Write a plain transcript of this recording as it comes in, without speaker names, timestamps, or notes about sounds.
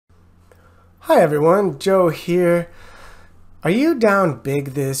Hi everyone, Joe here. Are you down big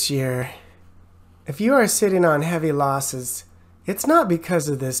this year? If you are sitting on heavy losses, it's not because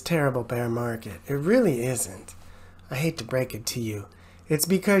of this terrible bear market. It really isn't. I hate to break it to you. It's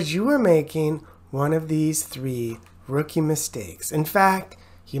because you are making one of these three rookie mistakes. In fact,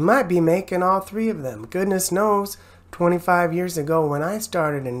 you might be making all three of them. Goodness knows, 25 years ago when I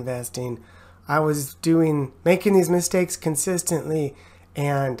started investing, I was making these mistakes consistently,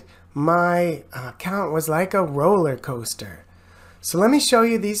 and my account was like a roller coaster. So let me show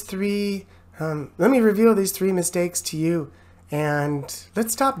you these three, let me reveal these three mistakes to you, and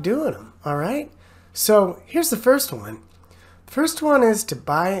let's stop doing them, all right? So here's the first one. First one is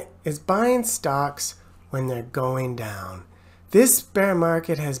buying stocks when they're going down. This bear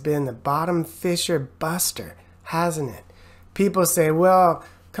market has been the bottom fisher buster, hasn't it? People say, well,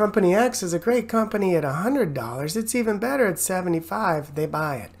 Company X is a great company at $100. It's even better at $75. They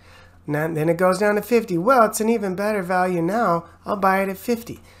buy it. And then it goes down to 50. Well, it's an even better value now. I'll buy it at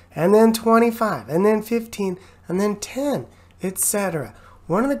 50. And then 25. And then 15. And then 10, etc.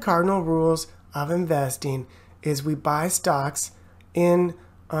 One of the cardinal rules of investing is we buy stocks in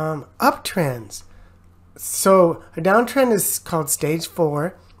uptrends. So a downtrend is called stage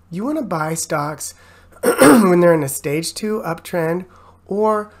 4. You want to buy stocks when they're in a stage 2 uptrend,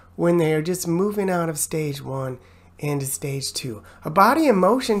 or when they are just moving out of stage 1 into stage 2. A body in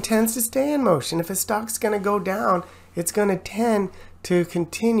motion tends to stay in motion. If a stock's going to go down, it's going to tend to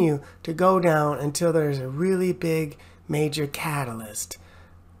continue to go down until there's a really big major catalyst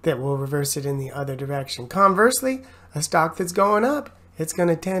that will reverse it in the other direction. Conversely, a stock that's going up, it's going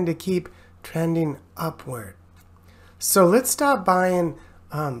to tend to keep trending upward. So let's stop buying,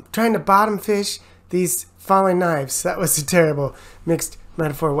 trying to bottom fish these falling knives. That was a terrible mixed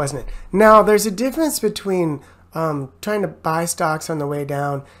metaphor, wasn't it? Now, there's a difference between trying to buy stocks on the way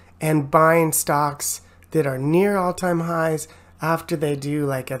down and buying stocks that are near all-time highs after they do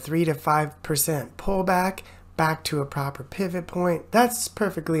like a 3 to 5% pullback back to a proper pivot point. That's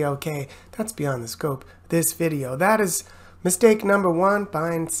perfectly okay. That's beyond the scope of this video. That is mistake number 1,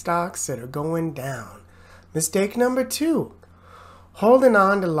 buying stocks that are going down. Mistake number 2, holding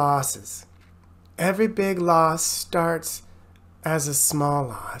on to losses. Every big loss starts as a small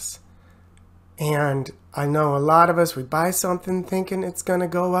loss. And I know a lot of us, we buy something thinking it's going to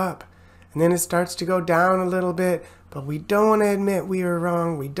go up. And then it starts to go down a little bit, but we don't want to admit we were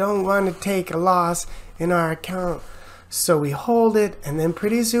wrong. We don't want to take a loss in our account. So we hold it, and then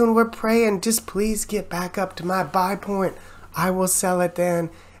pretty soon we're praying, just please get back up to my buy point. I will sell it then.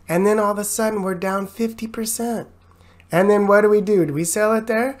 And then all of a sudden we're down 50%. And then what do? Do we sell it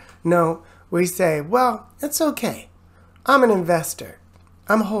there? No. We say, well, it's okay. I'm an investor.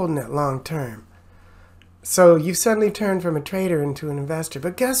 I'm holding it long term. So you suddenly turn from a trader into an investor.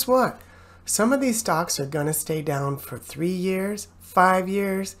 But guess what? Some of these stocks are going to stay down for 3 years, 5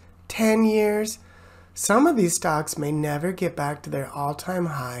 years, 10 years. Some of these stocks may never get back to their all-time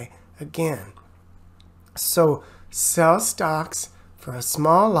high again. So sell stocks for a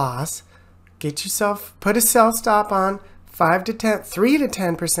small loss. Put a sell stop on 3 to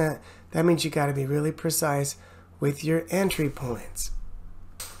 10%. That means you got to be really precise with your entry points.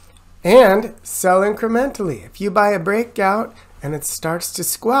 And sell incrementally. If you buy a breakout and it starts to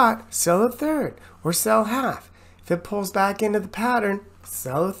squat, sell a third or sell half. If it pulls back into the pattern,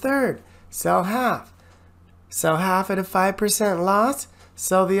 sell a third, sell half. Sell half at a 5% loss,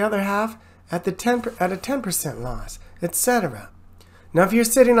 sell the other half at a 10% loss, etc. Now, if you're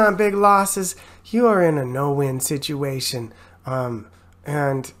sitting on big losses, you are in a no-win situation.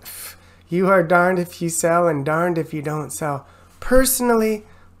 And you are darned if you sell and darned if you don't sell. Personally,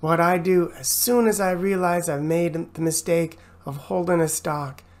 what I do as soon as I realize I've made the mistake of holding a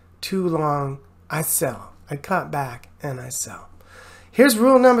stock too long, I sell. I cut back and I sell. Here's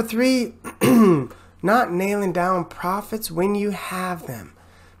rule number 3, not nailing down profits when you have them.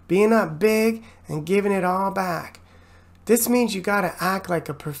 Being up big and giving it all back. This means you got to act like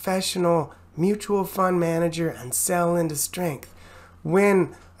a professional mutual fund manager and sell into strength.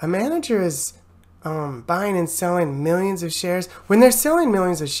 When a manager is buying and selling millions of shares, when they're selling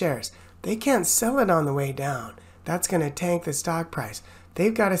millions of shares, they can't sell it on the way down. That's going to tank the stock price.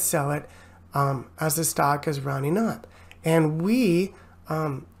 They've got to sell it as the stock is running up. And we,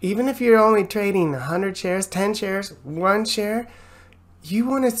 even if you're only trading 100 shares, 10 shares, 1 share, you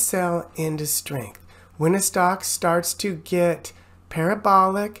want to sell into strength. When a stock starts to get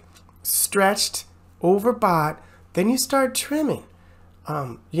parabolic, stretched, overbought, then you start trimming.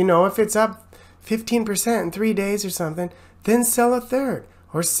 If it's up 15% in 3 days or something, then sell a third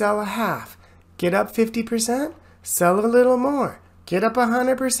or sell a half. Get up 50%, sell a little more. Get up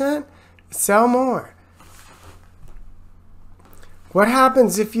 100%, Sell more. What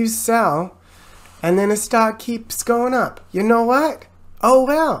happens if you sell and then a stock keeps going up? You know what? Oh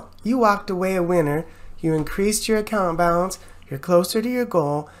well, you walked away a winner. You increased your account balance. You're closer to your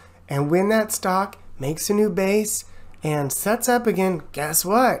goal. And when that stock makes a new base and sets up again, guess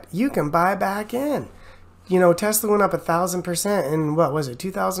what? You can buy back in. You know, Tesla went up 1,000% in, what was it,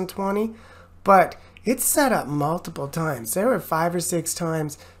 2020? But it's set up multiple times. There were 5 or 6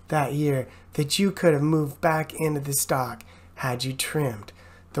 times that year that you could have moved back into the stock had you trimmed.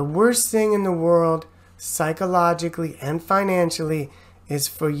 The worst thing in the world, psychologically and financially, is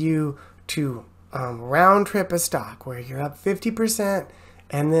for you to round trip a stock where you're up 50%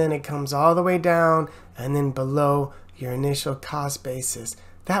 and then it comes all the way down and then below your initial cost basis.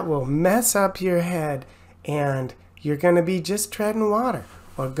 That will mess up your head and you're going to be just treading water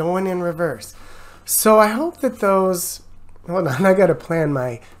or going in reverse. So I hope that those... Hold on, I got to plan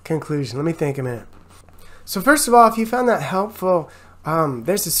my conclusion. Let me think a minute. So first of all, if you found that helpful,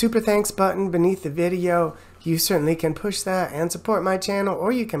 there's a super thanks button beneath the video. You certainly can push that and support my channel,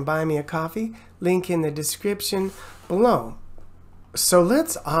 or you can buy me a coffee. Link in the description below. So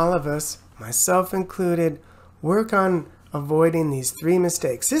let's all of us, myself included, work on avoiding these 3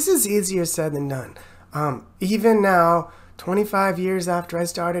 mistakes. This is easier said than done. Even now, 25 years after I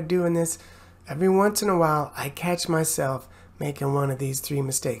started doing this, every once in a while, I catch myself making one of these 3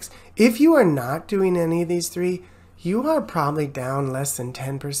 mistakes. If you are not doing any of these 3, you are probably down less than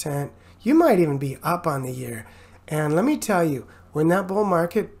 10%. You might even be up on the year. And let me tell you, when that bull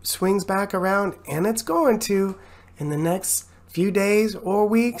market swings back around, and it's going to in the next few days or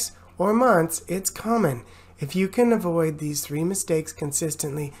weeks or months, it's coming. If you can avoid these 3 mistakes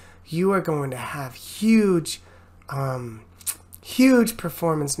consistently, you are going to have huge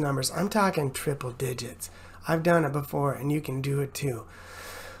performance numbers. I'm talking triple digits. I've done it before and you can do it too.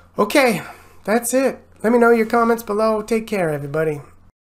 Okay, that's it. Let me know your comments below. Take care, everybody.